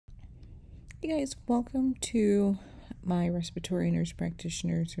Hey guys, welcome to my respiratory nurse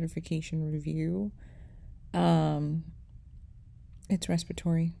practitioner certification review. It's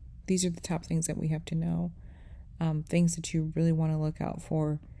respiratory. These are the top things that we have to know. Things that you really want to look out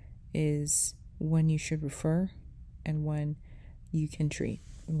for is when you should refer and when you can treat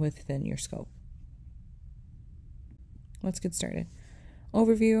within your scope. Let's get started.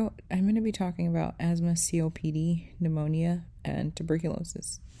 Overview, I'm going to be talking about asthma, COPD, pneumonia, and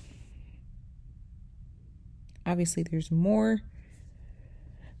tuberculosis. Obviously, there's more,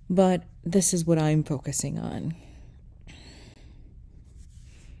 but this is what I'm focusing on.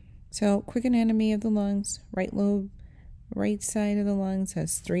 So, quick anatomy of the lungs. Right side of the lungs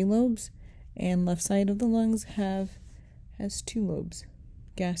has 3 lobes, and left side of the lungs has 2 lobes.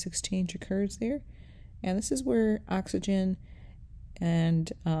 Gas exchange occurs there, and this is where oxygen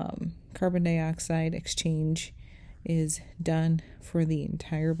and carbon dioxide exchange is done for the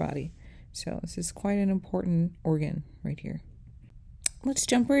entire body. So this is quite an important organ right here. Let's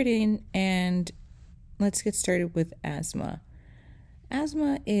jump right in and let's get started with asthma.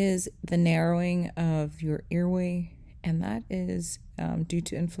 Asthma is the narrowing of your airway, and that is due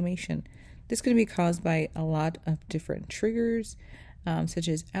to inflammation. This can be caused by a lot of different triggers, such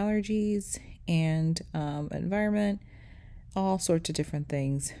as allergies and environment, all sorts of different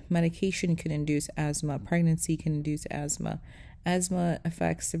things. Medication can induce asthma. Pregnancy can induce asthma. Asthma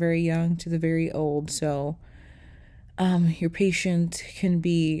affects the very young to the very old, so your patient can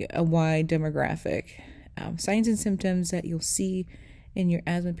be a wide demographic. Signs and symptoms that you'll see in your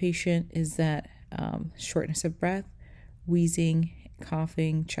asthma patient is that shortness of breath, wheezing,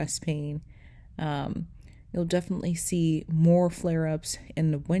 coughing, chest pain. You'll definitely see more flare-ups in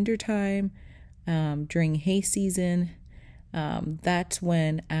the wintertime, during hay season. That's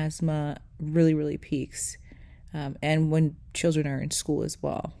when asthma really peaks. And when children are in school as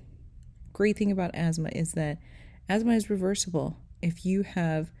well. Great thing about asthma is that asthma is reversible. If you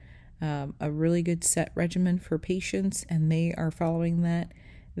have a really good set regimen for patients and they are following that,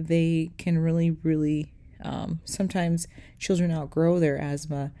 they can really sometimes children outgrow their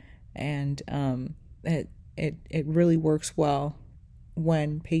asthma, and it really works well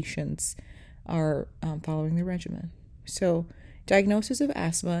when patients are following the regimen. So diagnosis of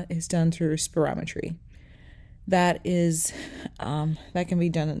asthma is done through spirometry. That can be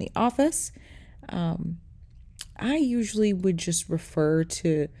done in the office. I usually would just refer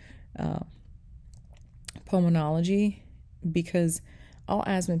to pulmonology because all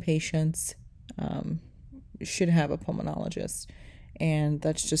asthma patients should have a pulmonologist, and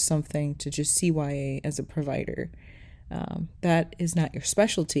that's just something to just CYA as a provider. That is not your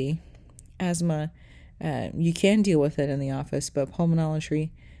specialty. Asthma, you can deal with it in the office, but pulmonology,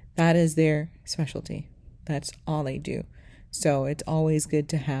 that is their specialty. That's all they do. So it's always good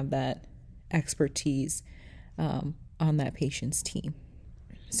to have that expertise on that patient's team.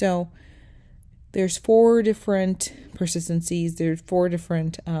 So there's 4 different persistencies. There's 4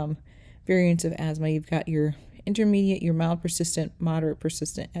 different variants of asthma. You've got your intermediate, your mild persistent, moderate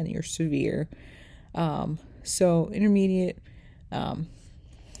persistent, and your severe. So intermediate,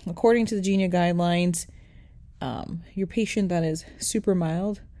 according to the GINA guidelines, your patient that is super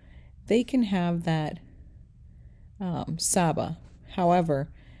mild, they can have that SABA.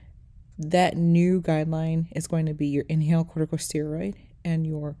 However, that new guideline is going to be your inhaled corticosteroid and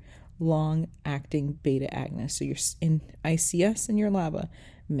your long-acting beta agonist. So your ICS and your LABA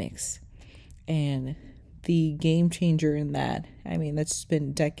mix. And the game changer in that, I mean, that's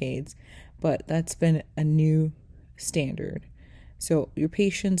been decades, but that's been a new standard. So your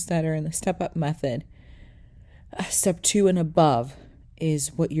patients that are in the step-up method, step 2 and above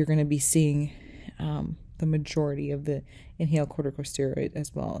is what you're going to be seeing the majority of the inhaled corticosteroid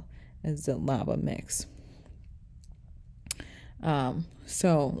as well as the LABA mix.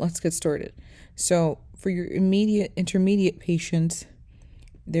 So let's get started. So for your intermediate patients,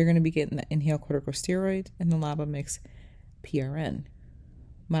 they're going to be getting the inhaled corticosteroid and the LABA mix PRN.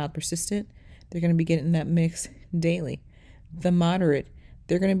 Mild persistent, they're going to be getting that mix daily. The moderate,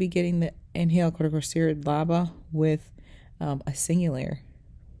 they're going to be getting the inhaled corticosteroid LABA with a singulair.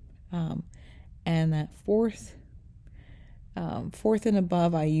 And that fourth and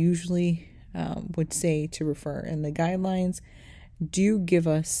above, I usually would say to refer. And the guidelines do give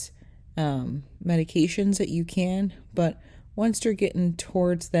us medications that you can, but once you're getting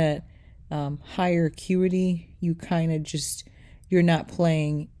towards that higher acuity, you kind of you're not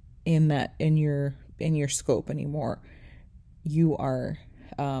playing in your scope anymore. You are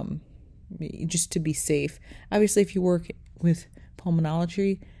just to be safe. Obviously, if you work with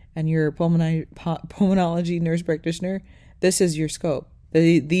pulmonology and you're a pulmonology nurse practitioner, this is your scope.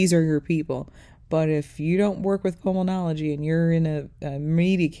 These are your people. But if you don't work with pulmonology and you're in a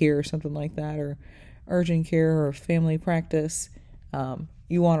immediate care or something like that, or urgent care or family practice,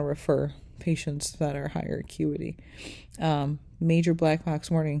 you want to refer patients that are higher acuity. Major black box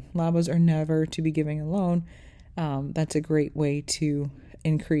warning. LABAs are never to be given alone. That's a great way to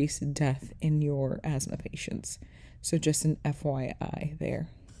increase death in your asthma patients. So just an FYI there.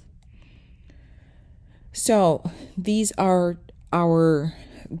 So these are our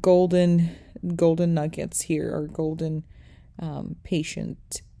golden nuggets here, our golden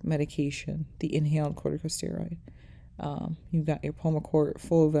patient medication, the inhaled corticosteroid. You've got your Pulmicort,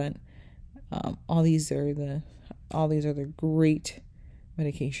 Flovent. All these are the great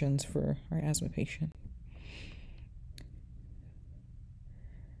medications for our asthma patient.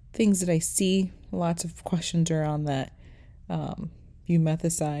 Things that I see, lots of questions around that.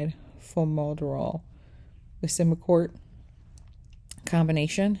 Bumethicide, Formoterol, the Symbicort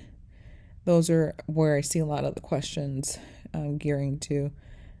combination. Those are where I see a lot of the questions gearing to,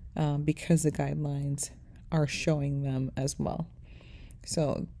 because the guidelines are showing them as well.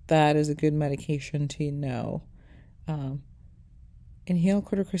 So that is a good medication to know. Inhaled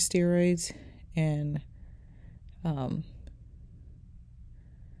corticosteroids and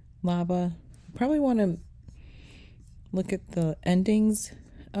LABA. Probably want to look at the endings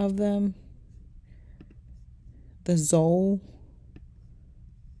of them. The Zol.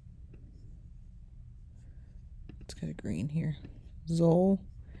 Let's get a green here. Zol.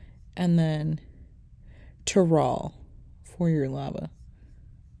 And then Terol for your LABA.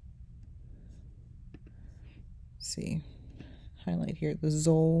 Let's see. Highlight here the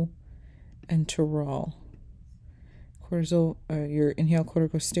Zol and Terol. Cortisol, your inhaled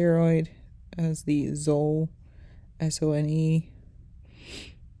corticosteroid as the Zol, SONE,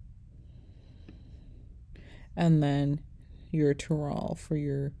 and then your Terol for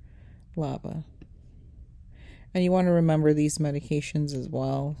your LABA. And you want to remember these medications as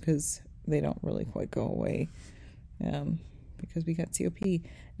well, because they don't really quite go away, because we got COPD.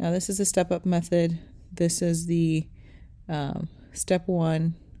 Now this is a step-up method. This is the step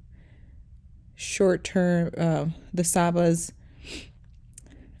 1. Short term, the SABAs,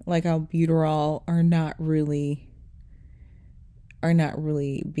 like albuterol, are not really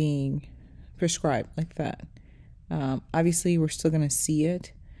being prescribed like that. Obviously, we're still going to see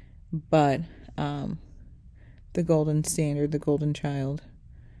it, but the golden standard, the golden child,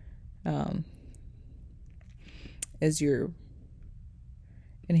 is your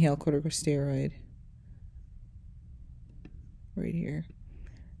inhaled corticosteroid right here,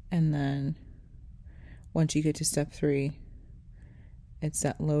 and then once you get to step 3, it's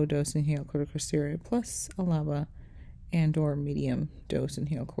that low dose inhaled corticosteroid plus a LABA and or medium dose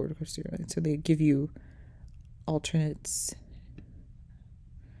inhaled corticosteroid. So they give you alternates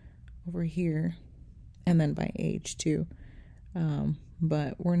over here, and then by age too.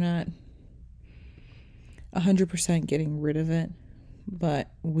 But we're not 100% getting rid of it,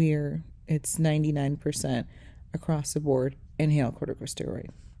 but it's 99% across the board inhaled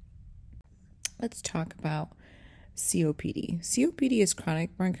corticosteroid. Let's talk about COPD. COPD is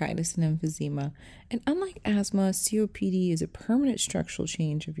chronic bronchitis and emphysema, and unlike asthma, COPD is a permanent structural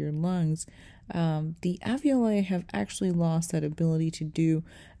change of your lungs. The alveoli have actually lost that ability to do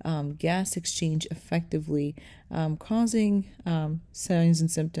gas exchange effectively, causing signs and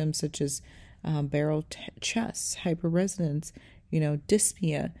symptoms such as barrel chest, hyperresonance,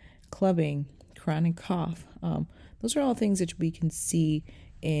 dyspnea, clubbing, chronic cough. Those are all things that we can see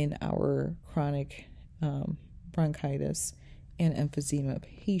in our chronic bronchitis and emphysema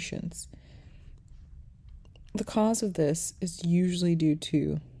patients. The cause of this is usually due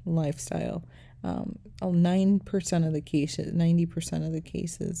to lifestyle. 9% of the cases, 90% of the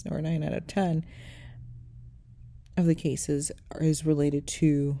cases, or 9 out of 10 of the cases is related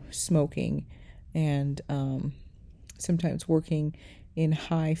to smoking and sometimes working in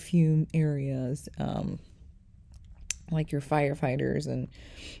high fume areas, like your firefighters and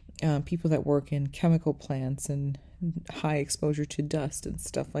people that work in chemical plants and high exposure to dust and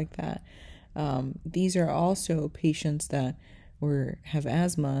stuff like that. These are also patients that have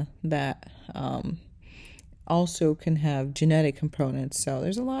asthma that also can have genetic components. So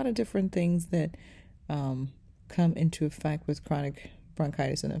there's a lot of different things that come into effect with chronic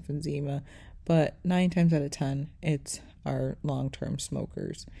bronchitis and emphysema, but 9 times out of 10, it's our long-term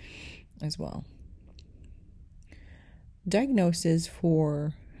smokers as well. Diagnosis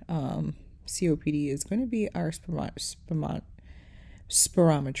for COPD is going to be our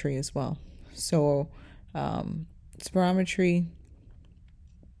spirometry as well. So spirometry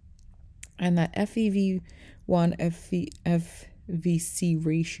and that FEV1, VC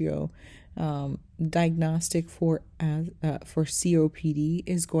ratio diagnostic for COPD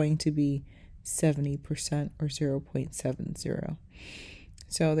is going to be 70% or 0.70.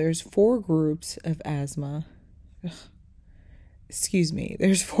 So there's 4 groups of asthma.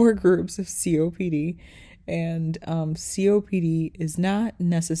 There's 4 groups of COPD, and COPD is not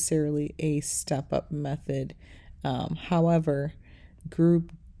necessarily a step-up method. However,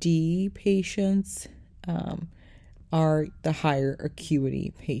 Group D patients are the higher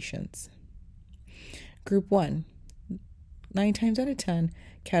acuity patients. Group 1, 9 times out of 10,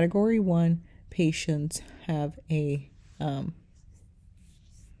 Category 1 patients have a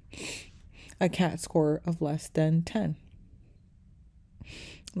CAT score of less than 10.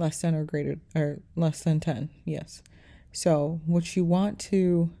 Less than or greater, or less than 10, yes. So what you want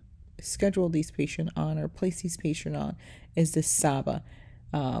to schedule these patients on or place these patients on is the SABA.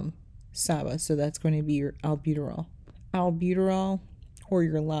 So that's going to be your albuterol or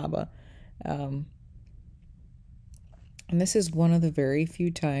your LABA. And this is one of the very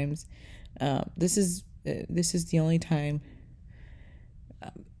few times, this is the only time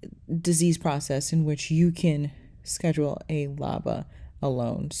disease process in which you can schedule a LABA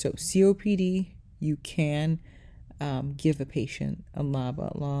alone. So COPD, you can give a patient a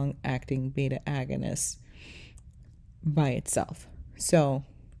LABA, long-acting beta agonist, by itself. So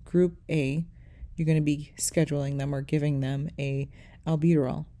Group A, you're going to be scheduling them or giving them a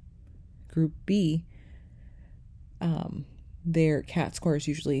albuterol. Group B, their CAT score is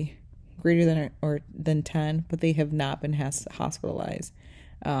usually greater than 10, but they have not been hospitalized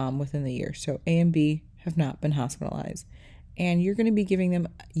within the year. So A and B have not been hospitalized. And you're going to be giving them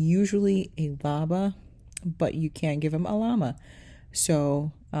usually a LABA, but you can give them a LAMA.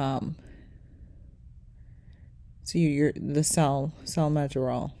 So, you're the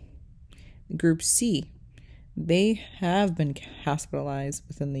salmeterol. Group C, they have been hospitalized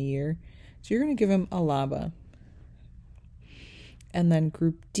within the year, so you're going to give them a LABA. And then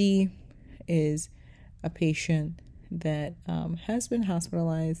Group D is a patient that has been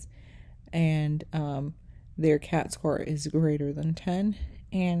hospitalized and their CAT score is greater than 10,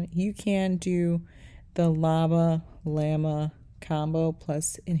 and you can do the LABA, LAMA combo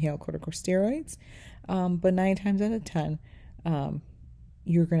plus inhaled corticosteroids, but 9 times out of 10,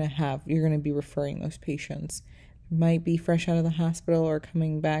 you're going to be referring those patients. Might be fresh out of the hospital or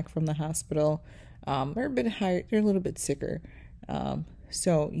coming back from the hospital. They're a bit higher, they're a little bit sicker.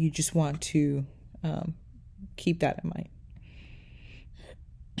 So you just want to keep that in mind.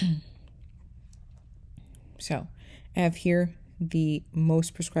 So I have here the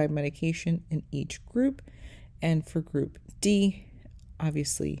most prescribed medication in each group, and for Group D,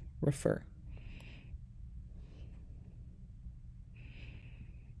 obviously refer.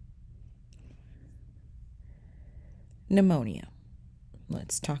 Pneumonia.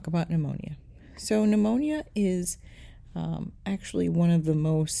 Let's talk about pneumonia. So pneumonia is actually one of the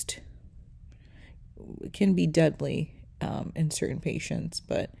most, can be deadly in certain patients,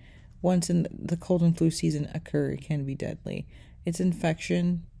 but once in the cold and flu season occur, it can be deadly. It's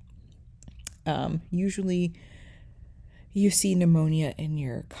infection. Usually you see pneumonia in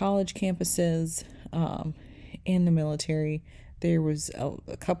your college campuses, in the military. There was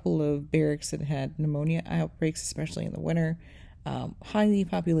a couple of barracks that had pneumonia outbreaks, especially in the winter. Highly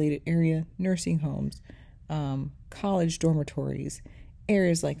populated area, nursing homes, college dormitories,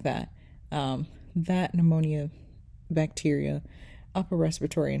 areas like that. That pneumonia bacteria, upper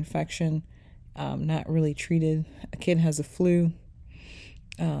respiratory infection, not really treated. A kid has a flu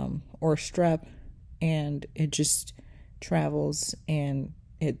or strep, and it just travels and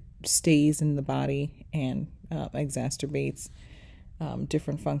it stays in the body and exacerbates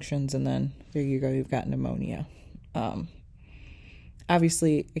different functions, and then there you go, you've got pneumonia.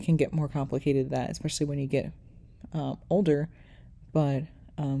 Obviously, it can get more complicated than that, especially when you get older, but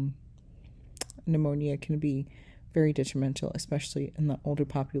pneumonia can be very detrimental, especially in the older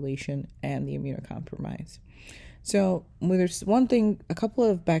population and the immunocompromised. So there's a couple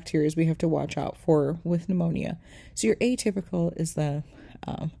of bacteria we have to watch out for with pneumonia. So your atypical is the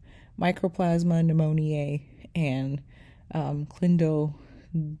Mycoplasma pneumoniae and Clindophyll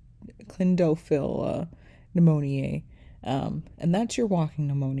pneumoniae. And that's your walking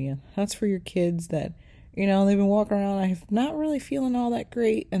pneumonia. That's for your kids that, they've been walking around, I'm not really feeling all that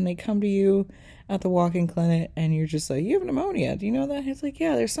great, and they come to you at the walking clinic, and you're just like, you have pneumonia. Do you know that? It's like,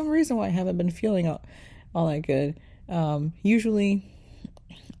 yeah, there's some reason why I haven't been feeling all that good. Usually,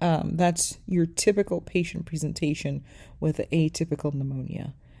 that's your typical patient presentation with atypical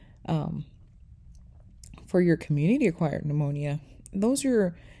pneumonia. For your community-acquired pneumonia, those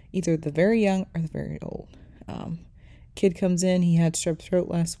are either the very young or the very old. Kid comes in, he had strep throat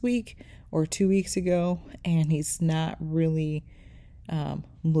last week or 2 weeks ago, and he's not really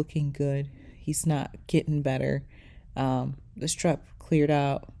looking good. He's not getting better. The strep cleared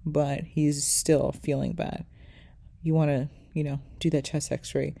out, but he's still feeling bad. You want to, do that chest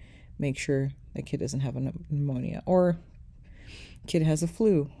x-ray, make sure the kid doesn't have a pneumonia, or kid has a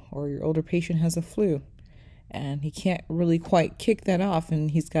flu, or your older patient has a flu, and he can't really quite kick that off,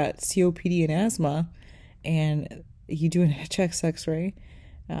 and he's got COPD and asthma, and you do a chest x-ray,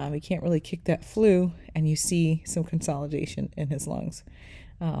 he can't really kick that flu, and you see some consolidation in his lungs.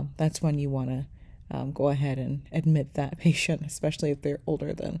 That's when you want to go ahead and admit that patient, especially if they're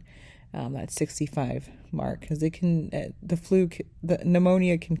older than that 65 mark, because the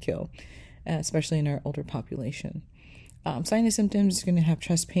pneumonia can kill, especially in our older population. Signs and symptoms is going to have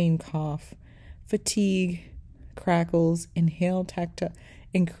chest pain, cough, fatigue, crackles,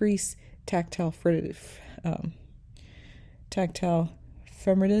 increase tactile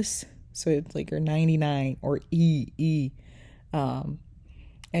femoritis, so it's like your 99 or E.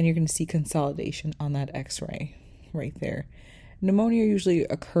 And you're going to see consolidation on that x-ray right there. Pneumonia usually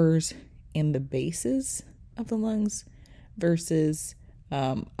occurs in the bases of the lungs versus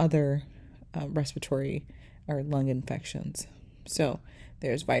other respiratory or lung infections. So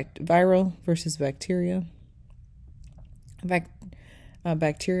there's viral versus bacteria.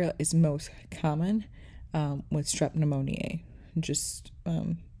 Bacteria is most common with strep pneumoniae. Just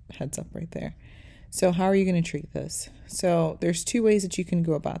heads up right there. So how are you going to treat this? So there's 2 ways that you can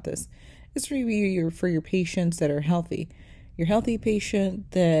go about this. It's for your patients that are healthy. Your healthy patient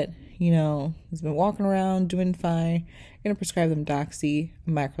that, has been walking around doing fine, you're going to prescribe them doxy,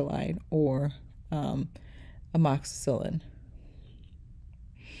 macrolide, or amoxicillin,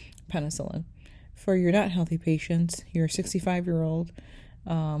 penicillin. For your not healthy patients, your 65-year-old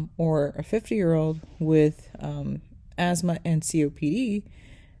or a 50-year-old with asthma and COPD,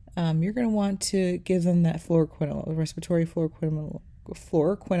 you're going to want to give them that fluoroquinolone, respiratory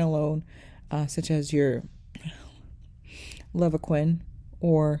fluoroquinolone, such as your Levaquin,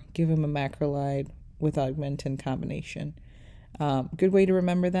 or give them a macrolide with augmentin combination. Good way to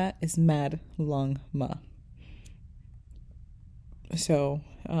remember that is MAD lung MA. So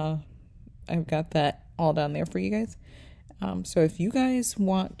I've got that all down there for you guys. So if you guys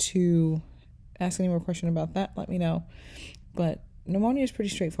want to ask any more question about that, let me know. But pneumonia is pretty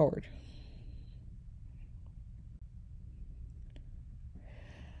straightforward.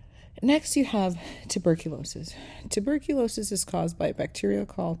 Next, you have tuberculosis. Tuberculosis is caused by a bacteria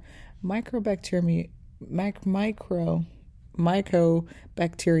called Mycobacterium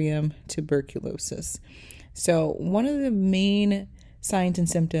tuberculosis. So one of the main signs and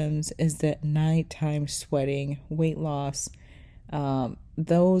symptoms is that nighttime sweating, weight loss.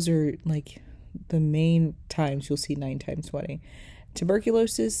 Those are like the main times you'll see nighttime sweating.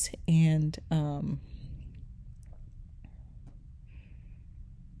 Tuberculosis and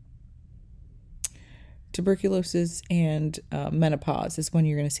menopause is when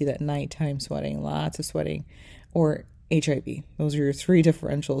you're going to see that nighttime sweating, lots of sweating, or HIV. Those are your 3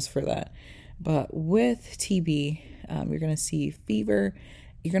 differentials for that. But with TB, you're going to see fever.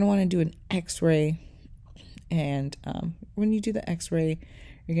 You're going to want to do an x-ray. And when you do the x-ray,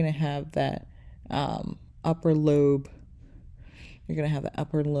 you're going to have that upper lobe. You're going to have the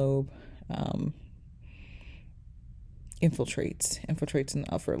upper lobe infiltrates in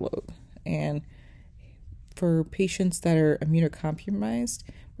the upper lobe. And for patients that are immunocompromised,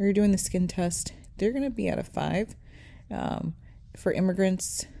 when you're doing the skin test, they're going to be at a 5. For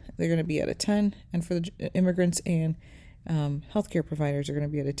immigrants, they're going to be at a 10. And for the immigrants and healthcare providers are going to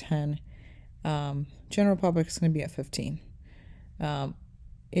be at a 10. General public is going to be at 15.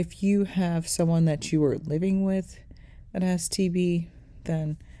 If you have someone that you are living with that has TB,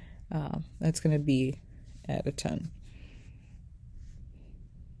 then that's going to be at a 10.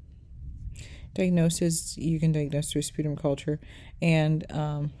 Diagnosis, you can diagnose through sputum culture, and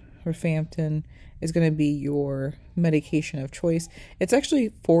rifampin is going to be your medication of choice. It's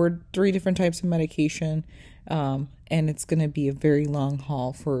actually 3 different types of medication, and it's going to be a very long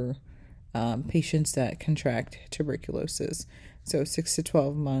haul for patients that contract tuberculosis. So 6 to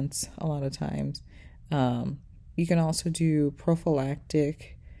 12 months a lot of times. You can also do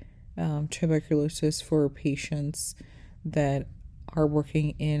prophylactic tuberculosis for patients that are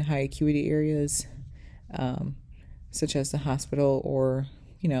working in high acuity areas, such as the hospital, or,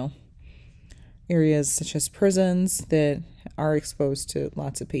 areas such as prisons that are exposed to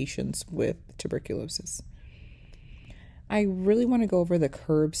lots of patients with tuberculosis. I really want to go over the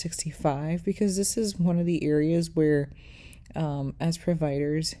CURB 65 because this is one of the areas where, as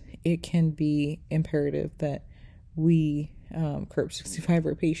providers, it can be imperative that we CURB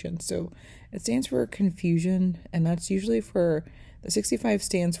 65 patients. So it stands for confusion, and that's usually for the 65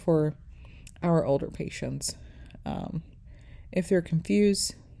 stands for our older patients. If they're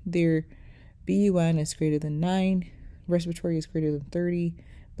confused, their BUN is greater than 9, respiratory is greater than 30,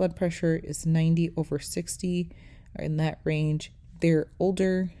 blood pressure is 90/60, or in that range. They're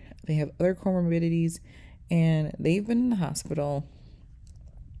older, they have other comorbidities, and they've been in the hospital,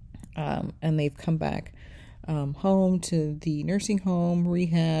 and they've come back home to the nursing home,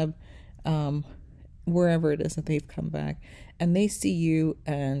 rehab, wherever it is that they've come back, and they see you,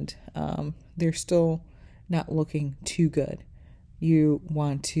 and they're still not looking too good. You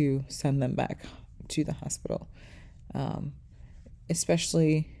want to send them back to the hospital,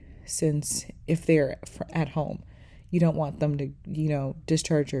 especially since if they're at home, you don't want them to,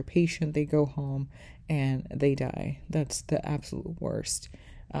 discharge your patient, they go home and they die. That's the absolute worst.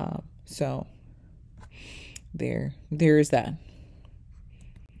 So there is that.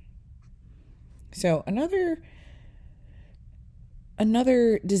 So another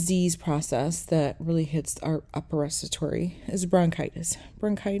disease process that really hits our upper respiratory is bronchitis.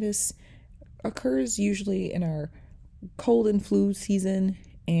 Bronchitis occurs usually in our cold and flu season,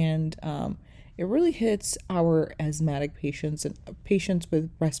 and it really hits our asthmatic patients and patients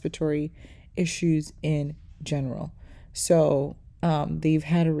with respiratory issues in general. So they've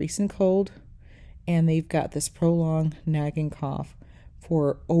had a recent cold, and they've got this prolonged nagging cough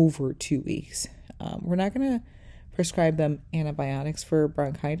for over 2 weeks. We're not going to prescribe them antibiotics for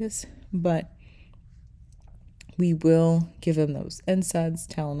bronchitis, but we will give them those NSAIDs,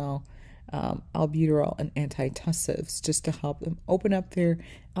 Tylenol, albuterol, and antitussives just to help them open up their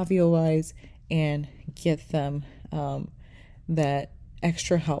alveoli and get them that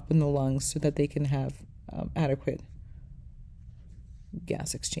extra help in the lungs so that they can have adequate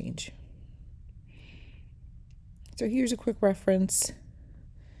gas exchange. So here's a quick reference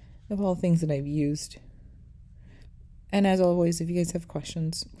of all things that I've used. And as always, if you guys have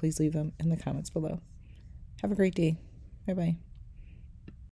questions, please leave them in the comments below. Have a great day. Bye-bye.